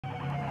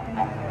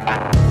Hello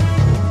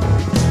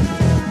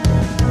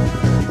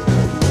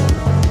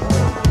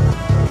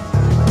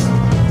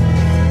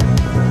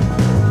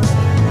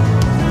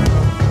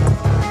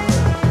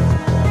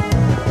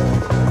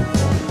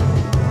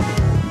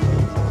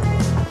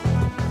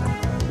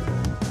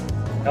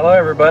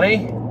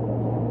everybody,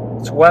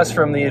 it's Wes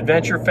from the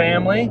Adventure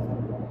Family,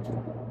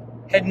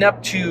 heading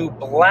up to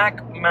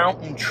Black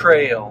Mountain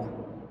Trail.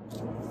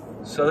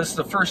 So this is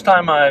the first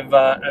time I've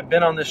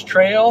been on this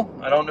trail.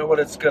 I don't know what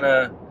it's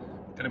gonna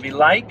be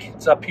like.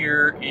 It's up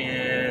here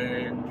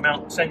in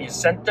Mount San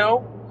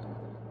Jacinto.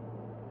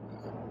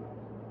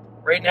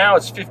 Right now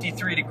it's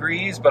 53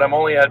 degrees, but I'm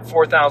only at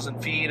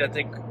 4,000 feet. I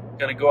think I'm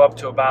gonna go up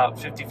to about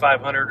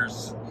 5,500 or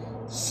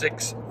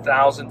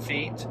 6,000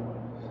 feet.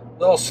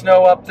 Little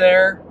snow up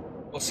there.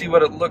 We'll see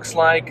what it looks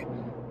like,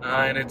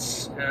 and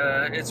it's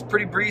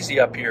pretty breezy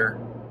up here.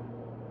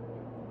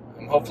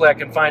 Hopefully I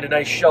can find a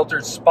nice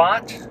sheltered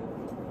spot,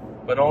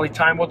 but only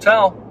time will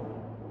tell.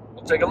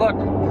 We'll take a look.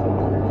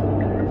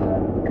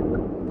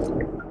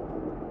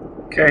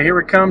 Okay, here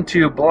we come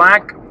to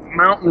Black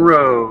Mountain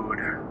Road.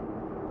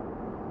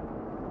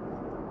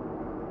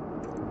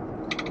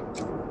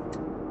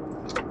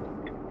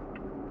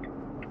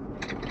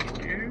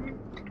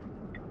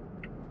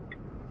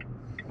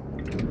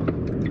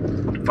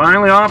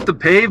 Finally off the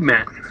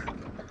pavement.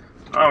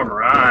 All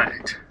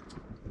right.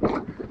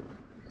 Here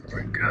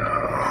we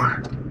go.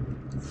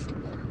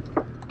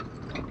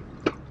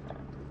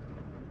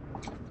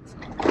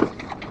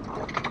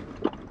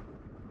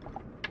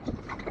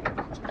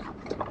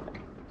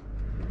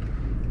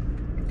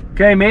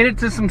 Okay, made it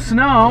to some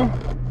snow.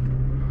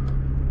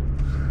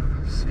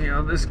 Let's see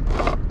how this.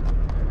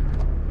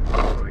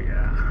 Oh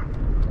yeah.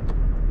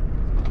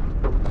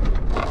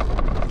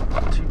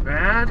 Not too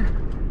bad.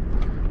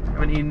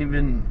 Haven't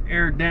even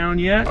aired down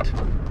yet.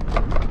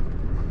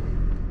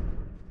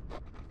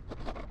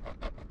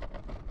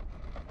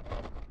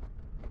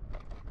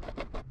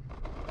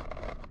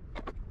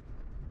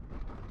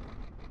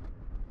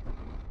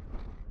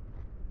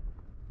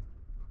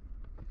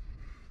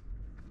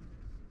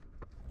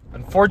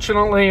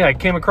 Unfortunately, I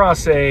came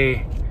across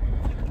a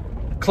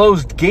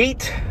closed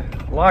gate,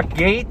 locked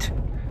gate.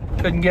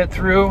 Couldn't get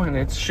through, and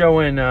it's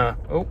showing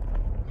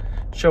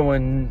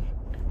showing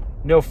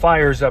no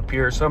fires up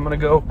here, so I'm gonna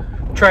go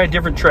try a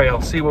different trail,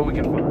 see what we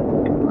can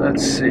find.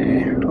 Let's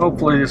see.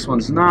 Hopefully this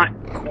one's not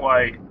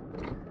quite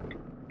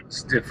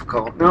as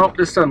difficult. Nope,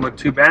 this doesn't look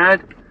too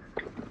bad.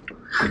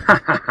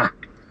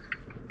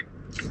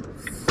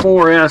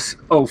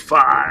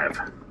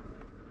 4S05.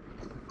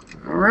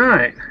 All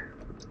right.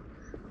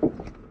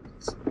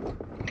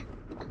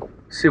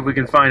 See if we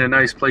can find a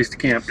nice place to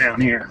camp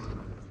down here.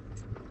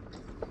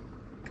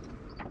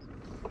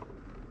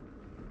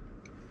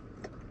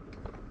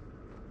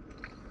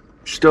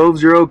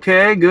 Stoves are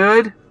okay,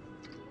 good.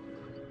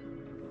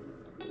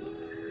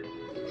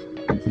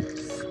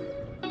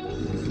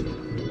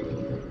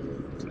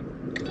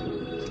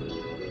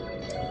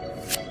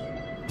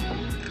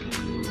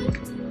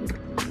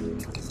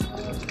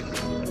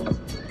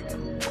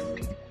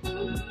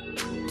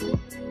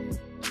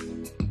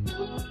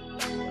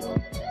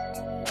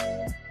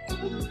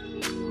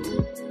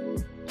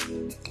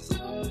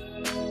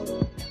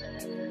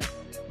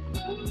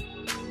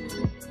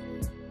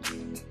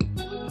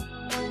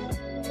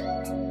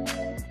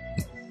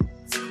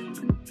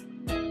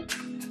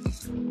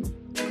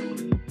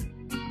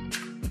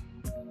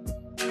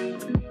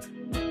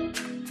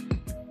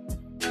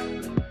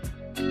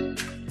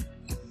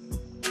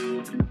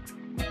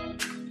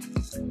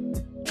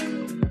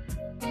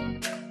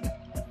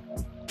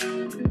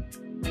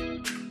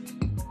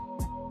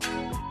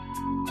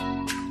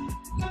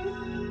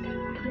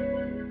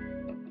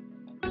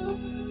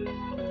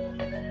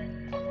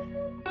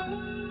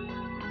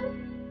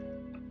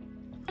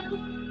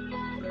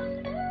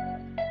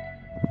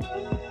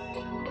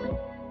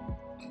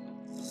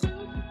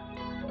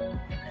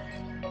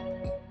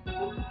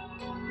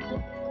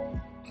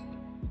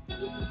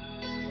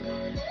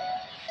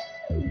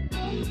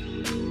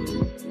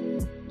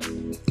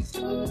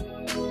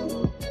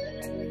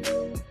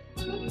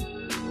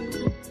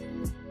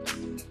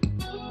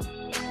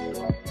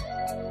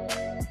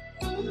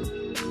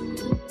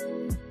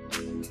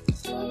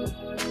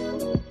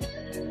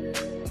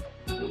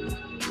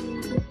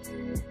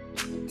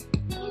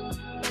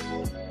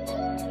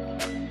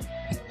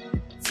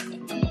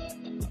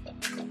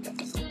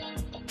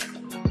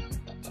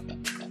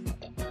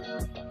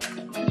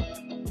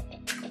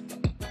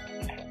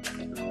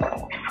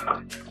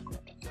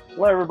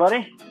 Hello everybody.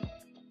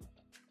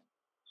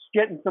 Just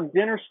getting some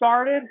dinner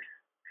started.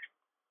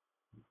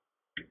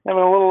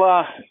 Having a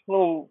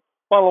little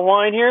bottle of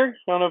wine here.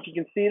 I don't know if you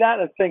can see that.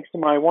 That's thanks to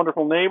my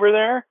wonderful neighbor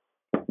there.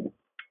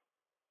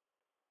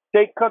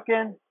 Steak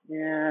cooking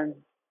and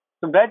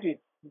some veggies.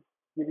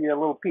 Give you a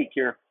little peek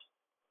here.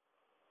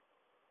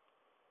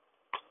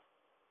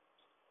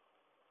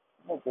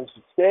 There's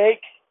some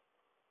steak.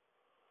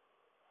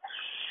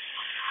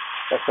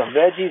 Got some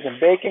veggies and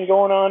bacon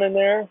going on in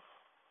there.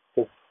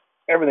 Because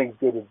everything's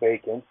good with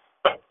bacon.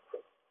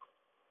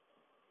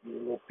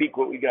 We'll peek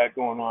what we got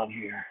going on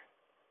here.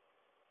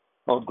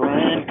 Oh,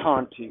 Grand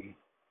Conti.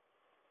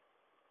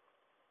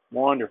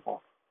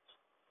 Wonderful.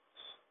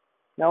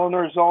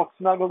 Eleanor's all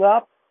snuggled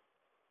up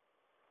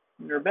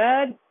in her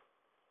bed.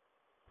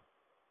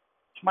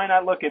 She might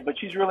not look it, but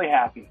she's really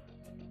happy.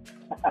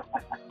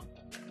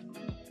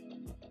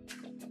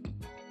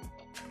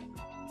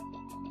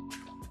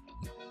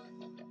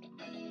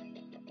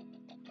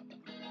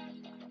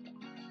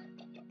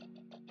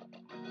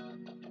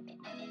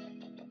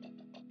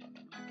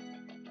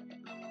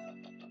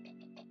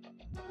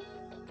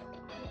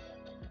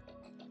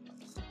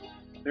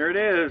 There it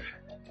is.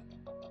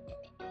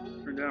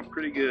 Turned out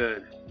pretty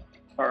good.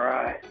 All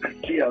right, let's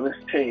see how this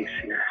tastes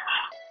here.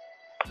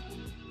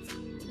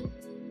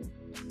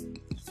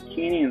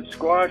 Zucchini and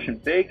squash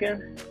and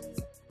bacon.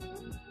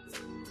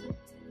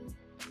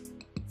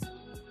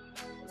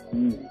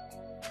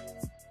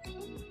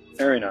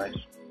 Very nice.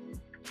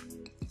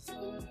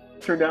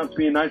 Turned out to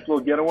be a nice little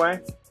getaway.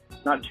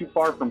 Not too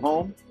far from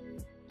home.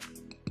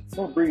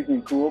 A little breezy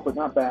and cool, but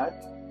not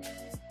bad.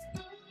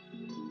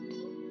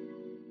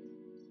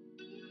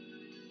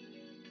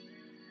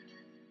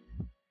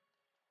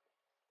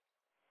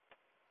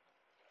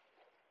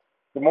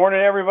 Good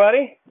morning,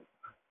 everybody.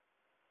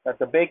 Got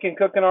the bacon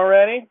cooking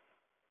already.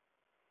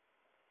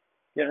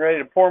 Getting ready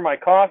to pour my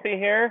coffee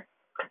here.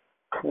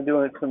 I'm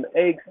doing some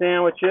egg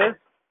sandwiches.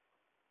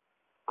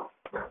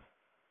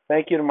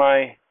 Thank you to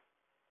my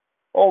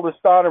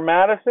oldest daughter,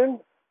 Madison,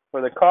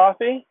 for the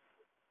coffee.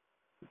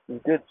 Some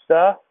good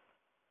stuff.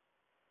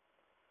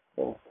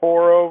 Little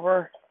pour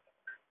over.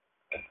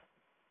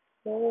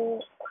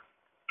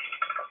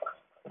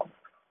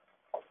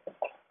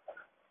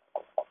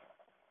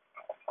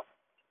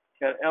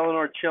 Got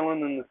Eleanor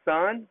chilling in the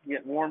sun,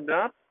 getting warmed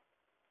up.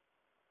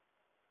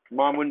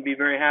 Mom wouldn't be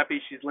very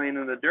happy she's laying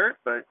in the dirt,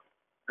 but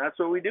that's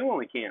what we do when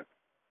we camp.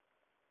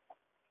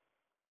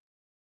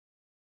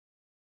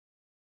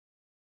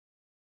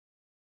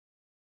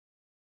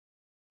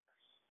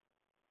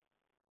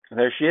 And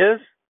there she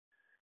is.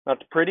 Not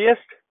the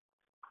prettiest,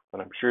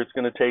 but I'm sure it's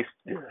going to taste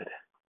good.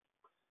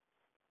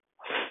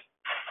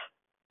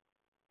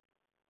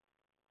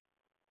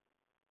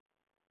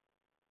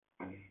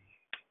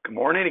 Good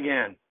morning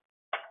again.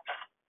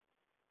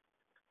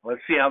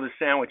 Let's see how this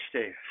sandwich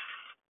tastes.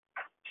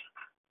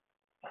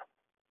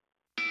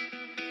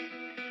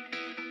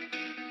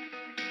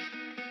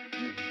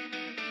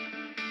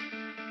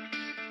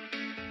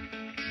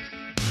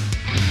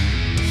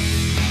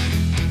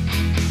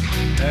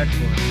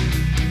 Excellent.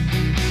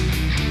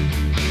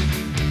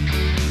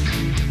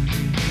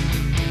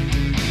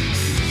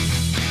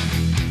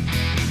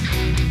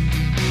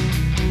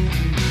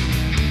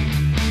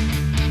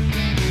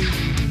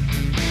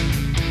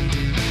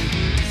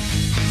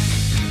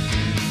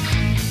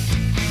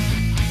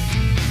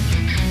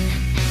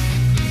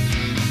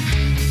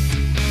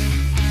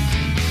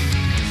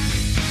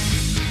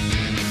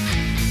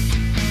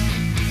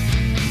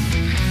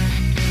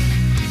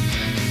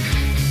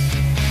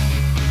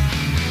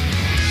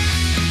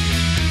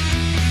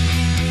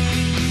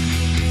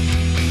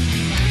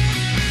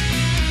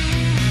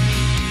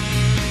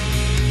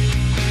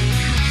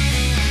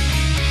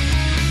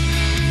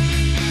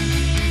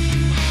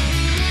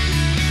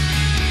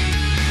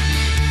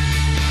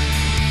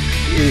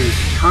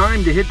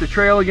 Time to hit the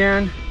trail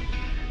again.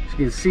 As you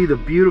can see the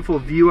beautiful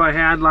view I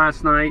had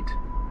last night.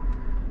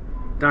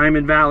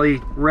 Diamond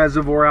Valley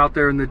Reservoir out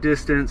there in the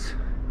distance.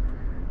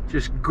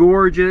 Just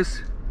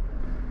gorgeous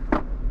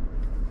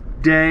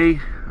day.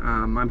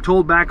 I'm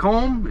told back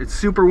home it's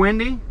super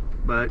windy,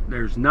 but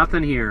there's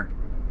nothing here.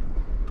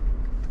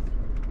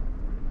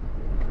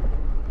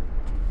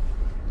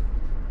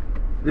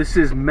 This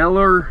is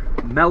Mellor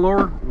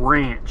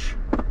Ranch.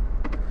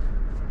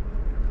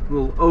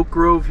 Little oak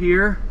grove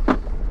here.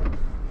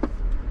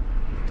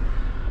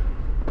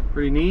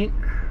 Pretty neat.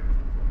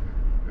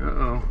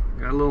 Uh-oh,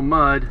 got a little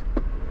mud.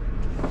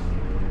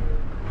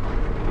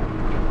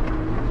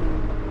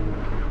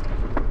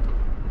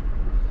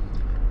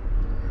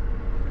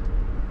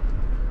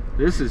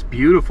 This is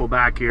beautiful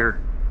back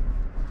here.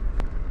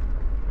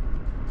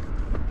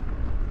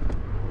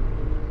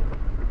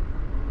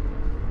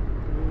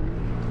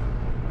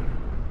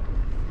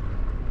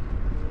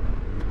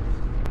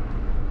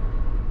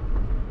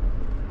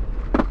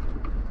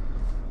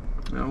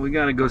 Well, we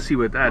gotta go see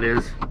what that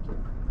is.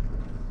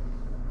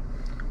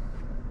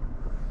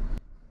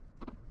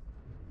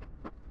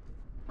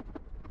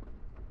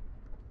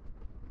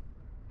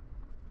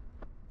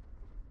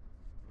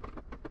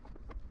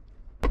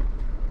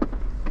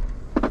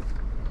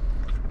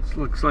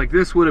 Looks like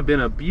this would have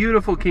been a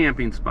beautiful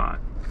camping spot.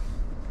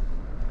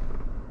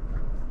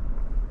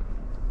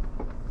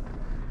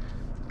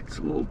 It's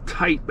a little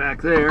tight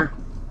back there.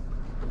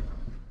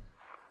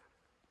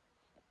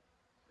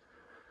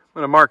 I'm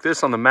going to mark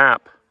this on the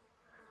map.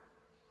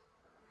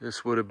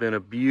 This would have been a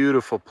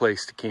beautiful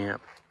place to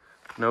camp.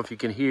 I don't know if you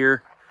can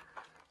hear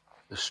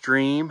the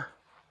stream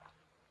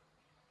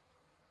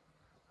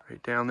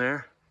right down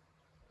there.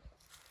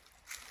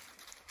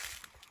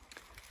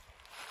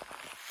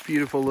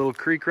 Beautiful little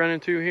creek running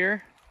through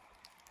here.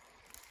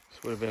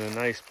 This would have been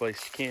a nice place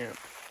to camp.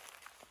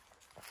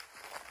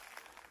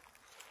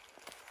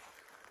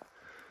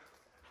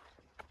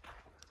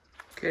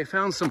 Okay,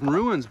 found some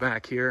ruins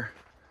back here.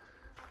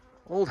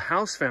 Old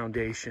house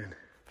foundation.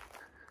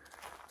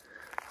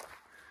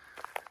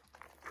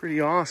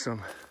 Pretty awesome.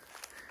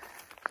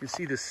 You can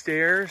see the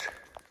stairs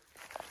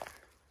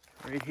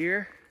right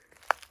here.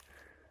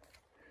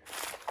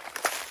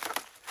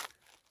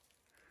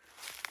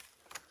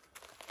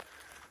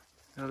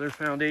 Another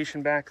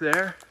foundation back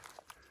there.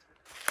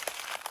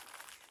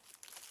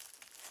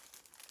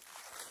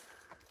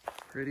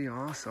 Pretty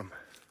awesome.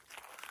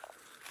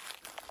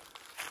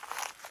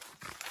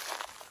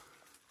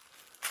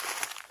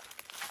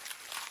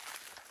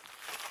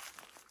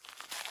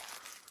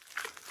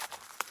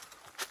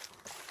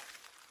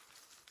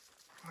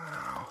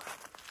 Wow.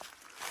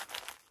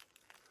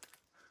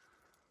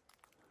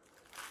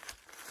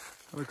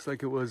 Looks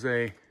like it was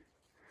a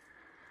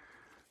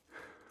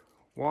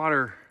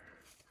water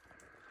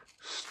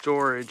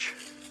storage.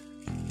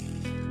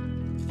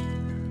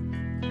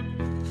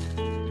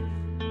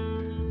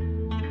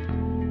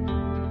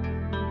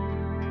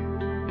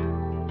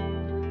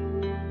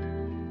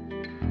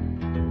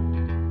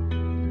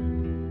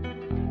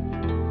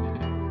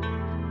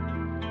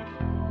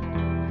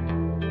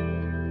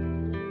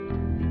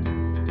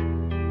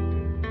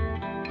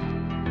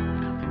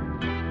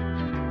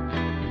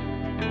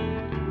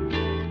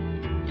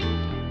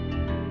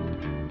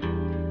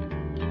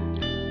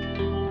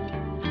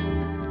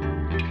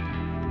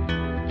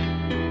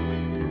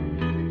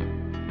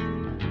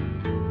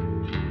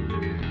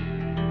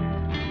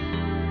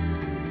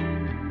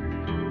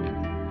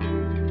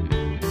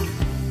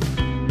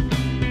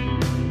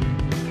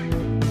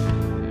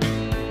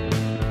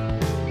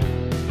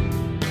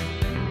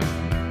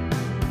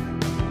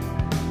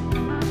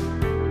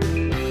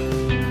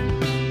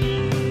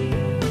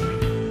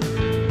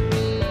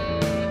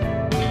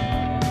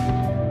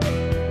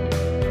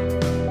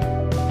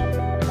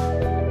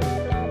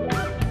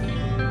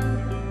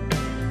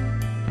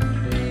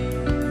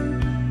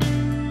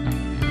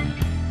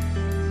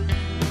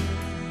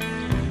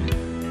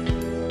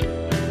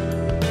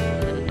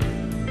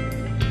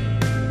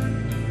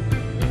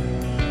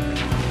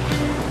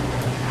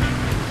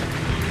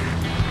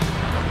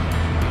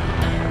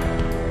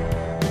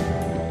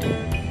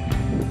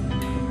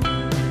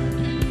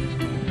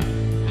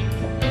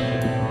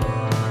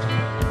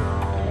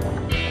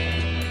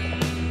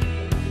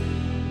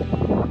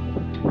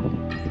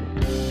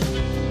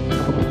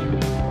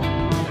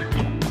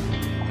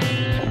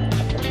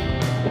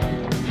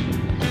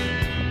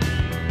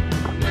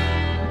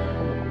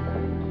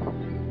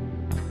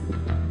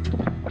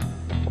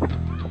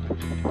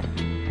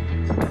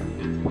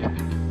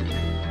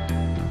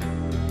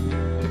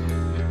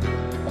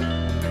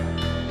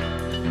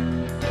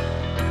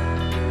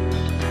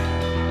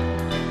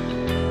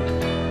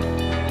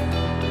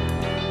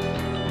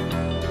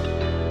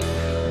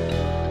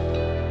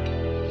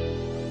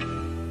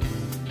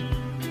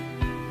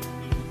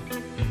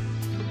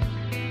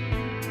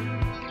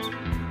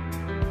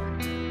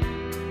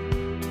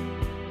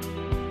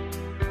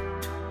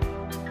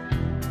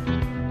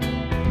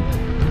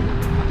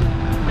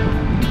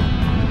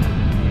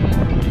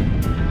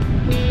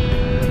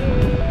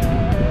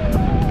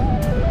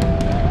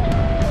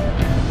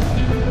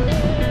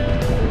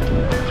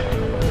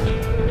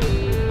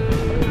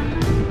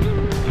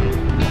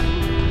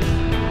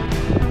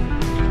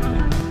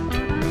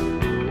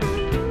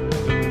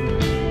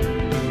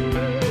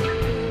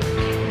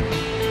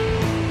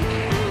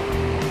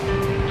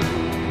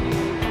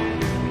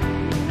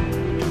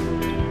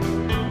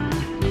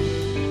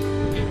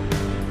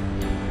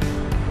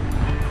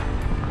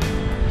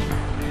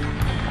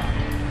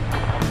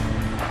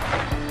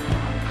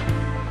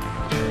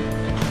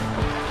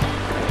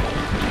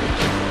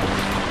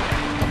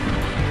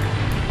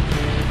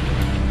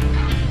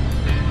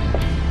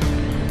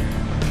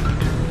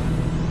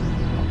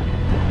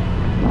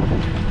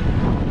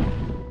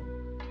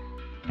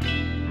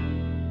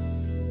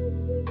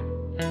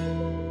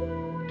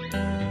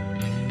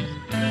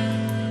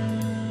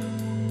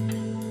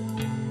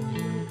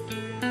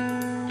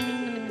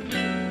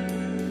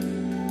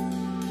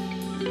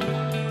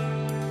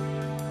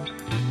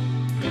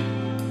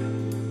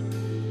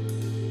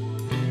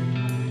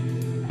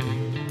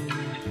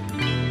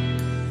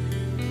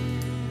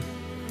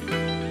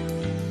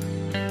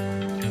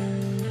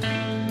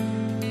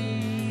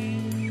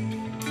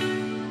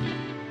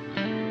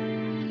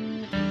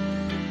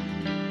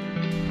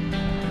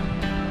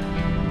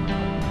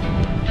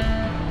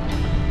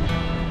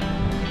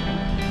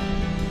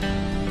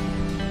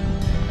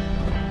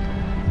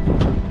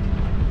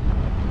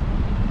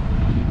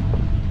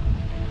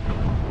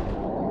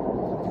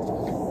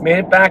 Made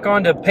it back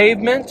onto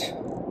pavement.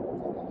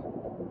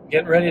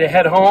 Getting ready to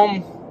head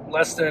home.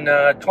 Less than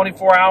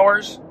 24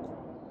 hours.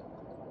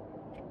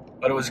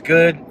 But it was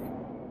good.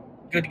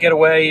 Good to get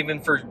away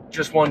even for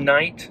just one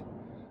night.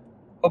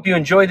 Hope you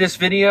enjoyed this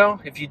video.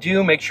 If you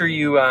do, make sure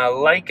you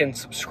like and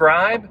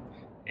subscribe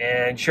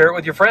and share it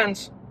with your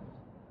friends.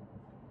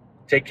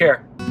 Take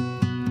care.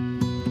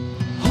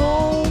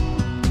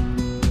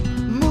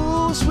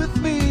 goes with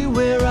me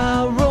where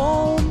I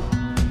roam.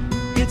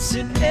 It's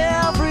in